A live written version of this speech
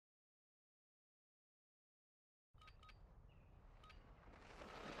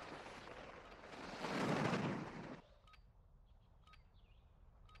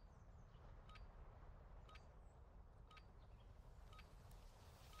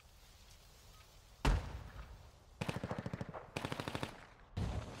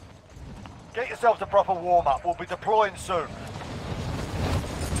Get yourselves a proper warm-up. We'll be deploying soon.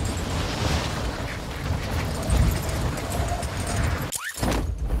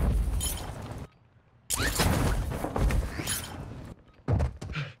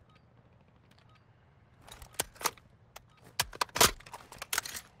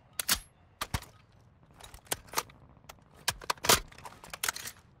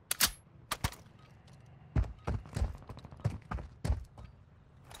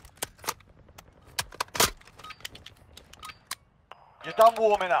 You're done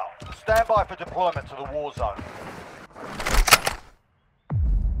warming up. Stand by for deployment to the war zone.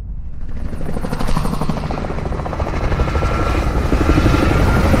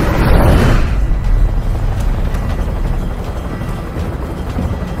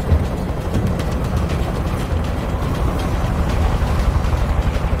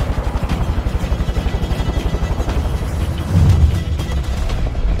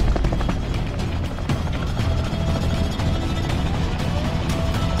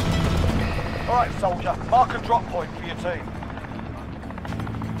 Alright, soldier. Mark a drop point for your team.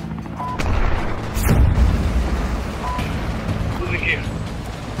 Moving here.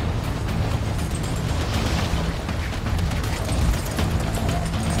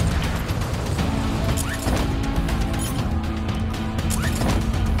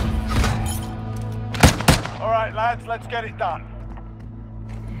 Alright, lads, let's get it done.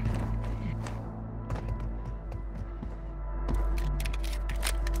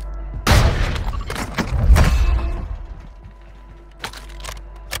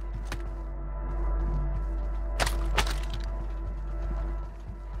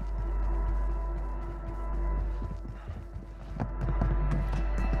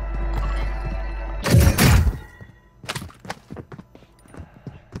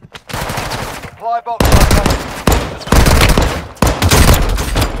 Supply box located.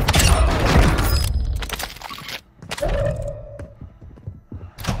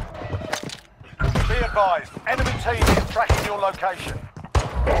 Be advised, enemy team is tracking your location.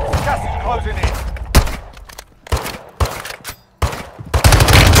 Gas is closing in.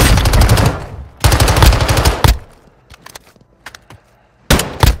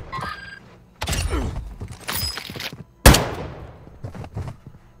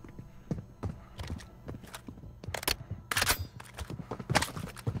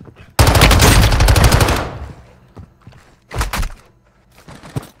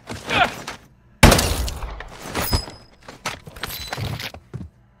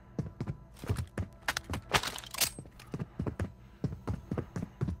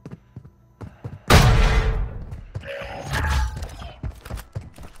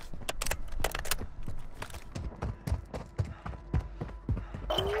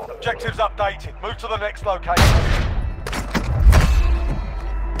 Objectives updated. Move to the next location.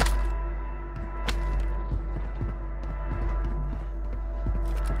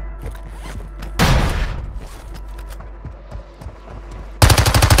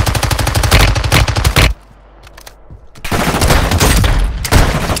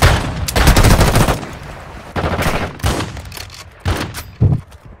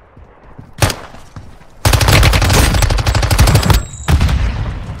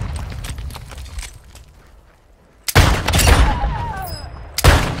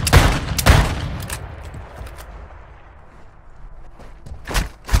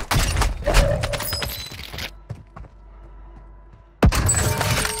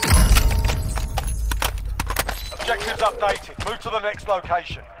 Objectives updated. Move to the next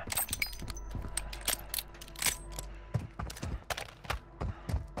location.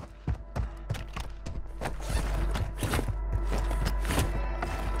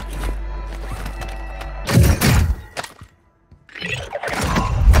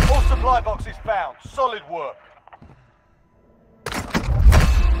 All supply boxes found. Solid work.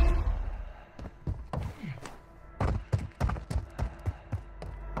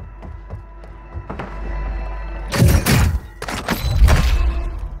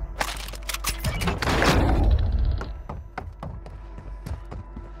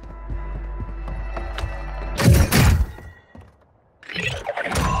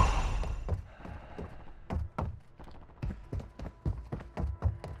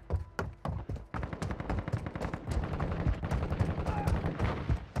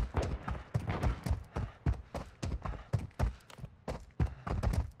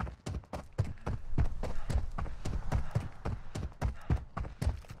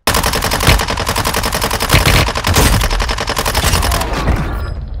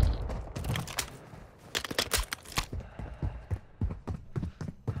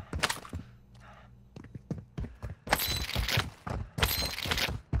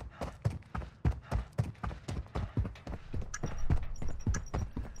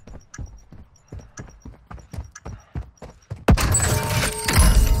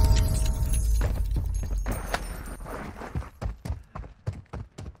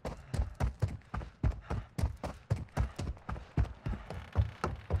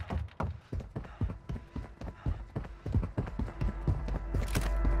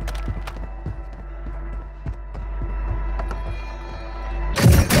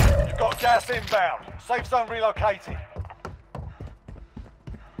 Gas inbound. Safe zone relocated.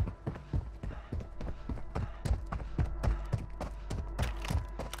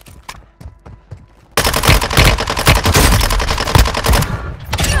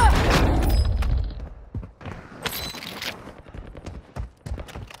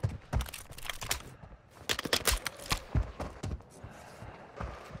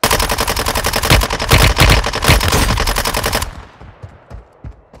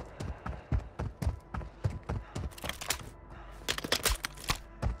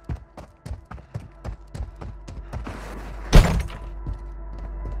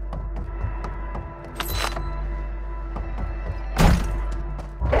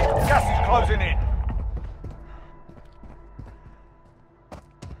 Gas is closing in.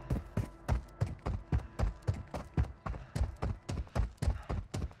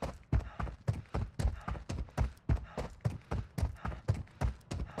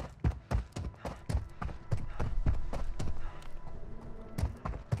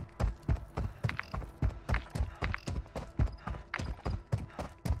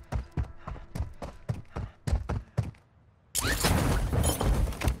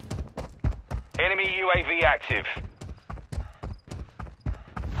 Enemy UAV active.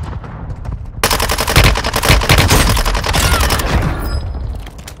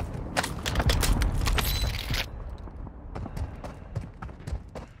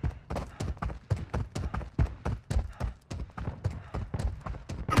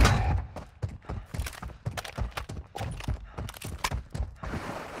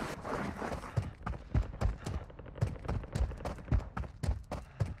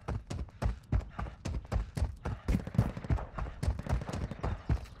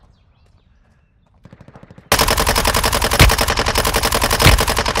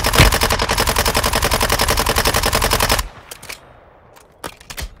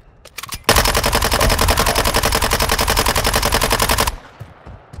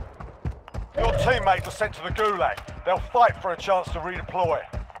 Your teammate was sent to the gulag. They'll fight for a chance to redeploy.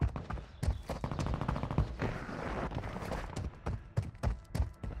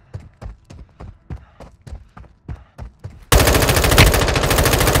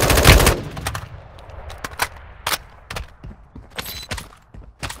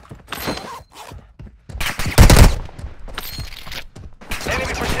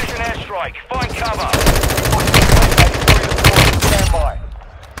 Enemy precision airstrike. Find cover. Stand by.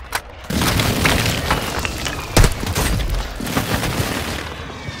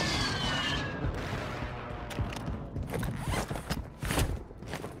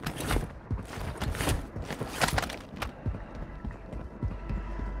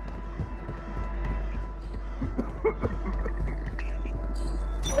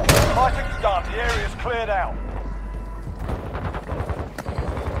 Fighting's done. The area's cleared out.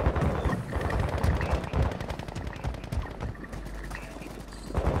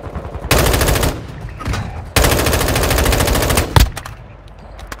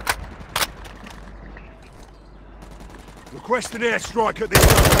 Request an airstrike at this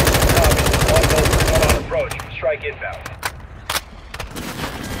location. Target on approach. Strike inbound.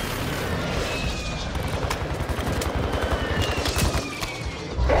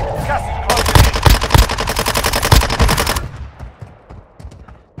 Gas is closing in.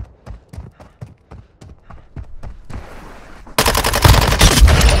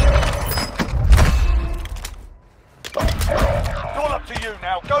 It's all up to you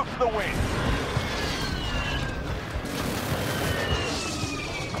now. Go for the win.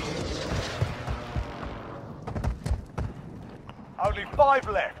 Only 5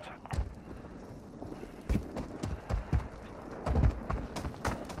 left.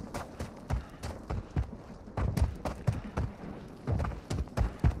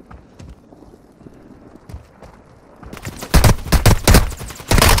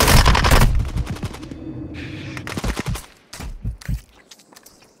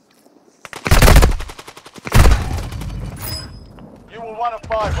 You were 1 of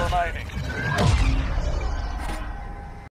 5 remaining.